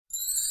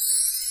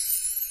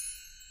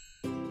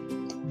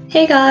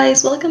Hey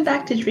guys, welcome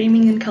back to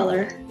Dreaming in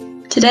Color.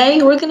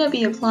 Today we're going to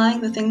be applying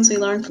the things we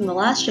learned from the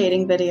last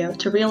shading video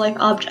to real-life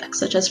objects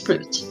such as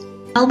fruit.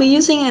 I'll be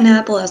using an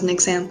apple as an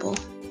example.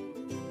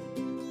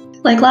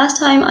 Like last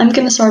time, I'm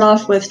going to start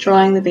off with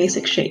drawing the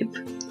basic shape.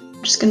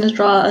 I'm just going to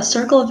draw a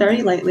circle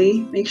very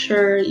lightly, make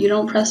sure you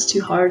don't press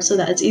too hard so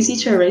that it's easy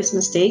to erase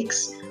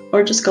mistakes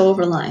or just go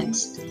over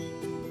lines.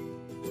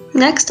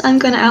 Next, I'm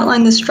going to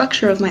outline the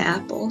structure of my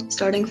apple,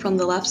 starting from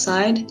the left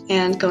side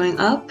and going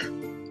up.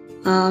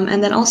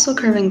 And then also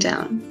curving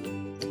down.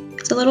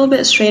 It's a little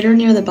bit straighter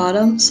near the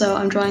bottom, so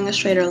I'm drawing a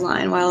straighter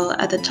line, while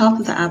at the top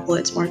of the apple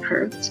it's more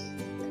curved.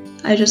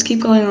 I just keep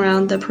going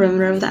around the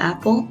perimeter of the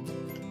apple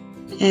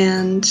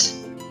and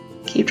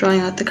keep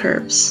drawing out the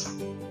curves.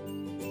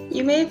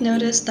 You may have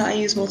noticed that I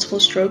use multiple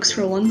strokes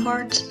for one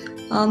part.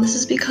 This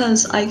is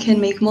because I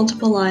can make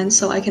multiple lines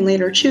so I can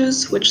later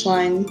choose which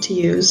line to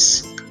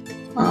use.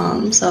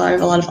 So I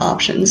have a lot of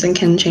options and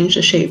can change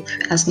the shape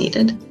as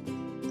needed.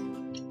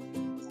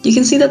 You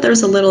can see that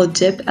there's a little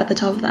dip at the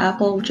top of the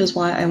apple, which is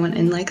why I went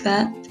in like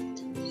that.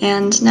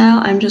 And now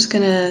I'm just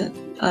gonna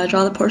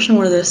draw the portion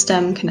where the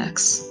stem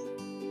connects.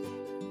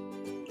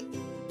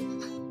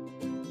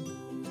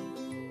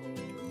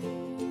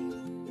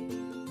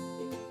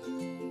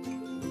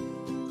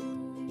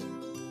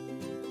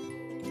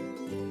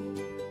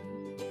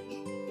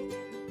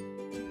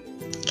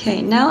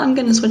 Okay, now I'm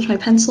gonna switch my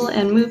pencil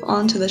and move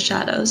on to the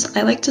shadows.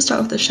 I like to start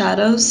with the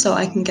shadows so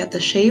I can get the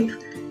shape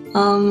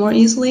more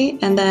easily,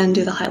 and then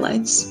do the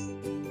highlights.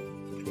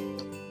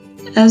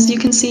 As you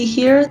can see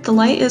here, the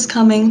light is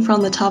coming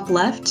from the top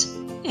left,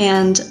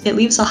 and it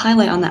leaves a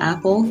highlight on the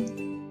apple,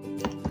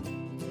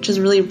 which is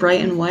really bright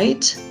and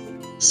white,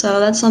 so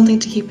that's something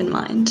to keep in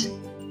mind.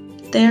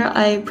 There,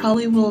 I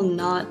probably will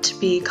not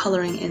be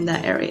coloring in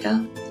that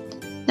area.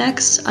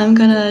 Next, I'm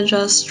gonna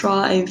just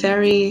draw a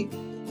very,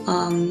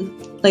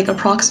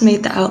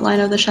 approximate the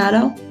outline of the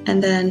shadow,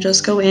 and then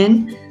just go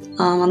in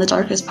on the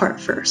darkest part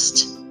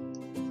first.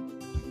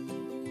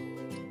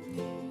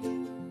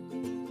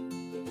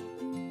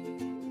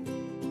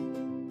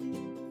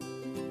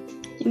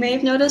 You may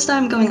have noticed that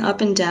I'm going up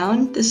and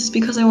down. This is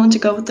because I want to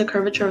go with the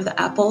curvature of the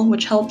apple,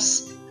 which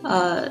helps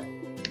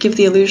give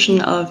the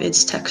illusion of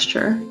its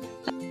texture.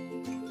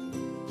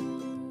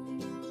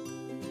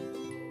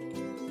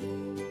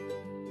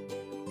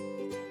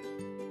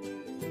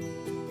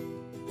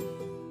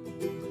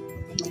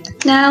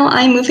 Now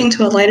I'm moving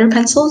to a lighter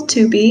pencil,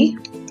 2B,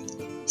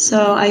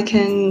 so I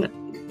can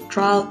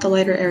draw out the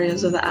lighter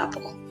areas of the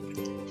apple.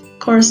 Of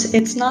course,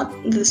 it's not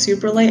the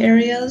super light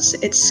areas,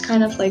 it's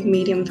kind of like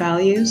medium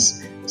values.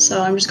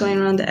 So I'm just going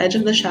around the edge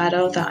of the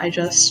shadow that I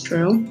just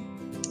drew,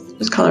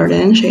 just colored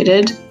in,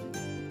 shaded,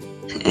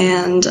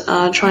 and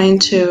trying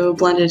to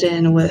blend it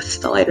in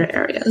with the lighter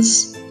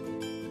areas.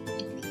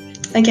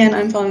 Again,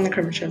 I'm following the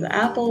curvature of the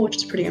apple, which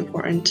is pretty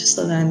important,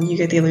 so then you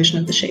get the illusion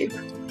of the shape.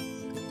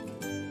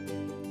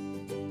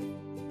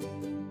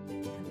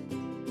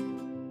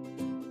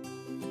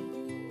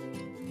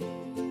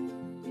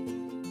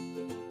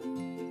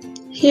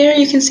 Here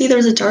you can see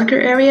there's a darker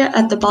area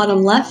at the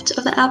bottom left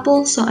of the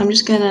apple, so I'm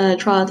just gonna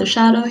draw out the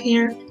shadow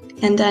here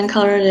and then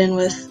color it in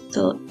with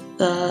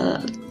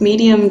the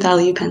medium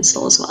value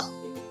pencil as well.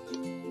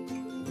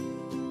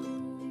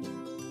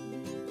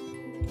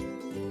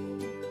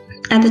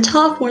 At the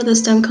top where the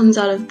stem comes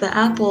out of the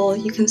apple,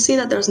 you can see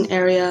that there's an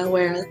area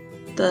where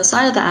the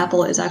side of the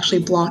apple is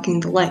actually blocking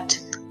the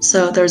light.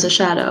 So there's a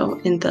shadow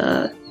in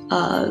the,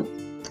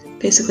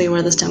 basically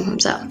where the stem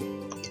comes out.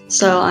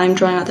 So I'm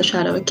drawing out the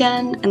shadow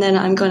again, and then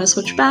I'm going to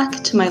switch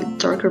back to my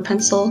darker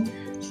pencil,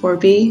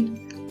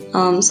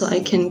 4B, so I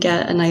can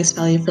get a nice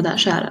value for that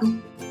shadow.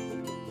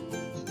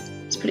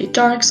 It's pretty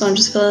dark, so I'm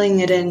just filling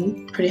it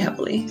in pretty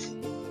heavily.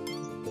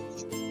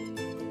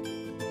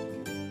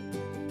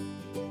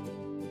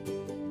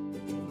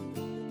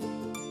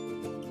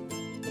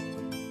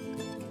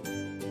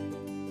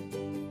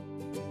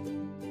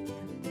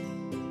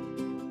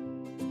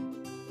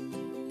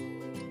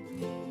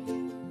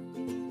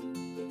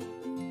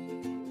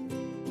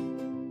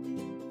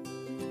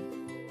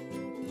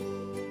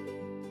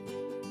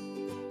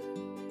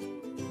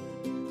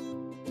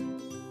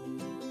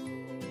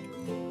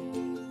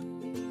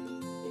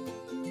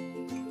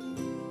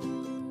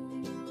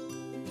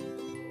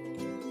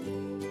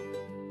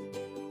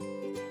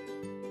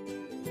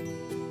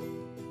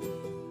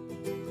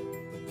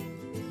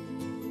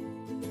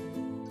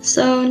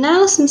 So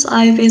now, since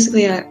I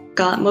basically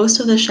got most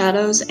of the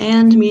shadows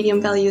and medium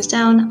values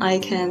down, I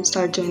can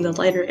start doing the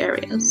lighter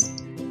areas.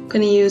 I'm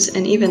going to use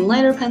an even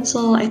lighter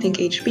pencil, I think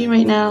HB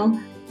right now,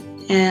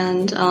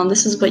 and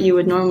this is what you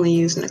would normally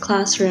use in a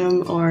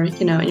classroom or,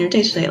 in your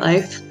day-to-day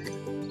life.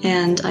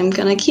 And I'm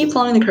going to keep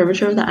following the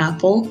curvature of the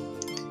apple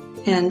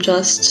and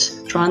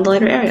just draw in the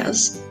lighter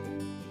areas.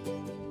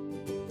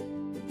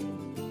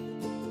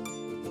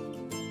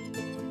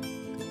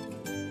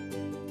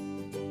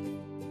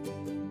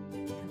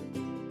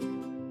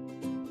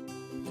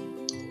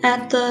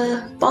 At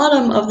the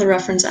bottom of the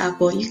reference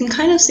apple, you can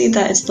kind of see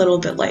that it's a little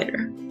bit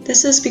lighter.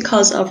 This is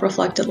because of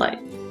reflected light.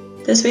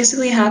 This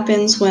basically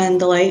happens when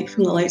the light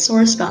from the light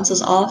source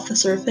bounces off the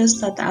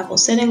surface that the apple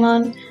is sitting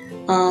on,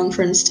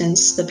 for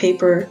instance, the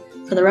paper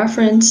for the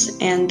reference,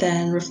 and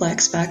then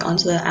reflects back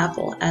onto the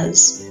apple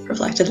as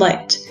reflected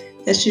light.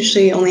 This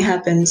usually only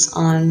happens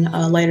on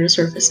lighter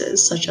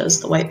surfaces, such as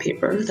the white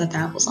paper that the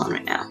apple's on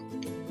right now.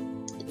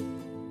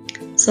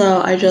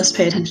 So I just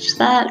pay attention to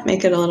that,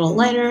 make it a little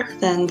lighter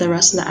than the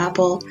rest of the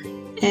apple,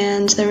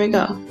 and there we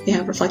go, we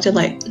have reflected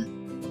light.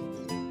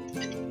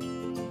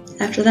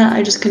 After that,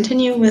 I just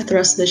continue with the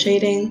rest of the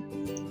shading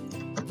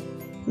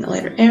in the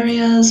lighter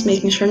areas,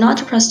 making sure not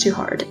to press too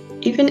hard.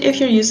 Even if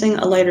you're using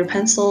a lighter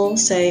pencil,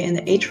 say in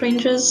the H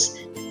ranges,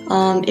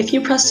 if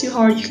you press too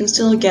hard, you can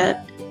still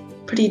get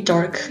pretty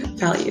dark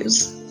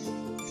values.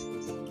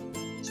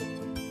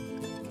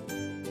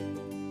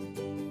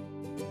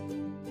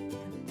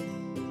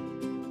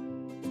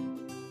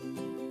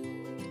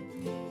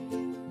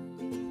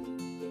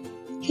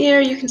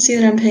 Here you can see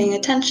that I'm paying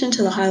attention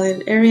to the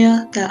highlighted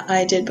area that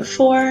I did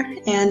before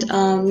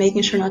and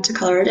making sure not to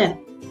color it in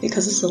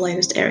because it's the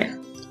lightest area.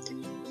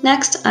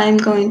 Next, I'm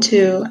going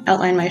to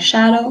outline my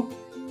shadow,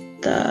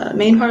 the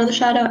main part of the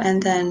shadow,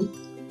 and then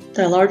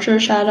the larger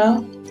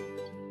shadow.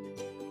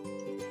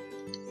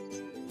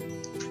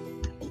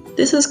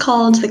 This is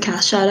called the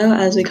cast shadow,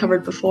 as we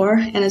covered before,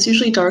 and it's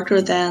usually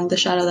darker than the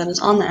shadow that is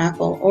on the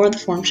apple or the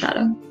form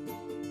shadow.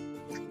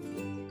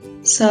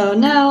 So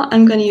now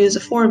I'm going to use a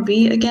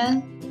 4B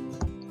again,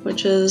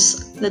 which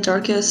is the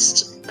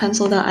darkest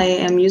pencil that I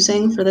am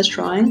using for this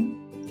drawing,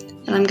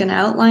 and I'm going to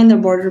outline the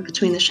border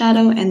between the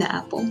shadow and the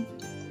apple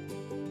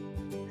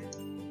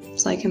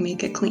so I can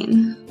make it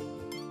clean.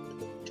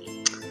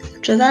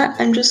 After that,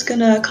 I'm just going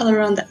to color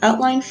around the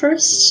outline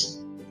first,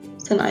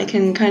 then I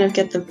can kind of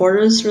get the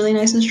borders really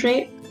nice and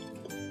straight,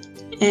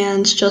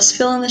 and just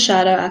fill in the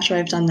shadow after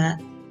I've done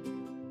that.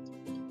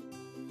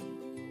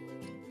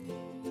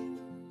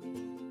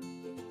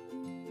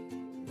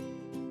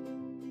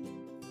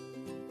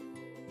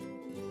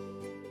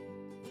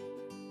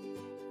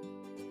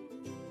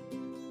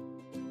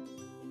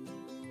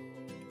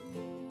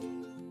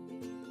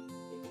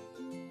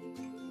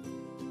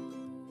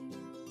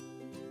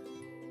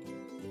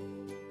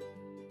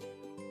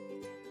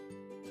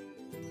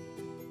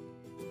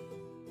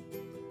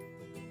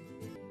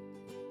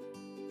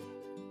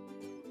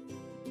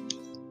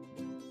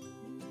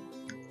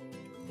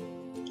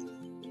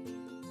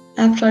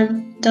 After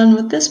I've done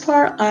with this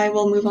part, I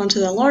will move on to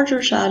the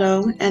larger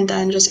shadow and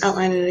then just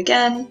outline it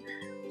again.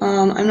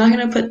 I'm not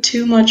going to put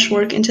too much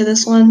work into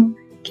this one,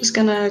 just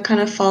going to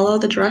kind of follow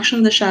the direction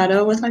of the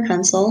shadow with my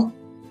pencil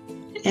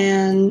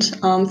and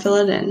fill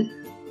it in.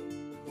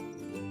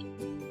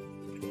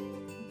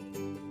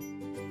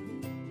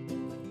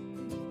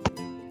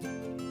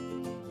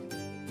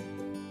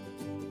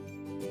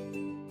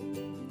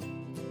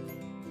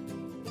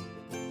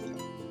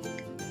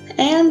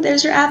 And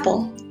there's your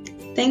apple.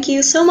 Thank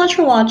you so much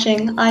for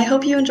watching. I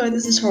hope you enjoyed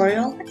this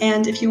tutorial,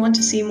 and if you want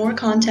to see more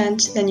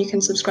content, then you can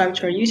subscribe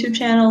to our YouTube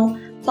channel,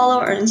 follow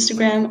our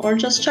Instagram, or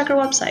just check our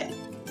website.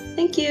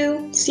 Thank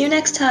you! See you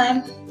next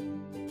time!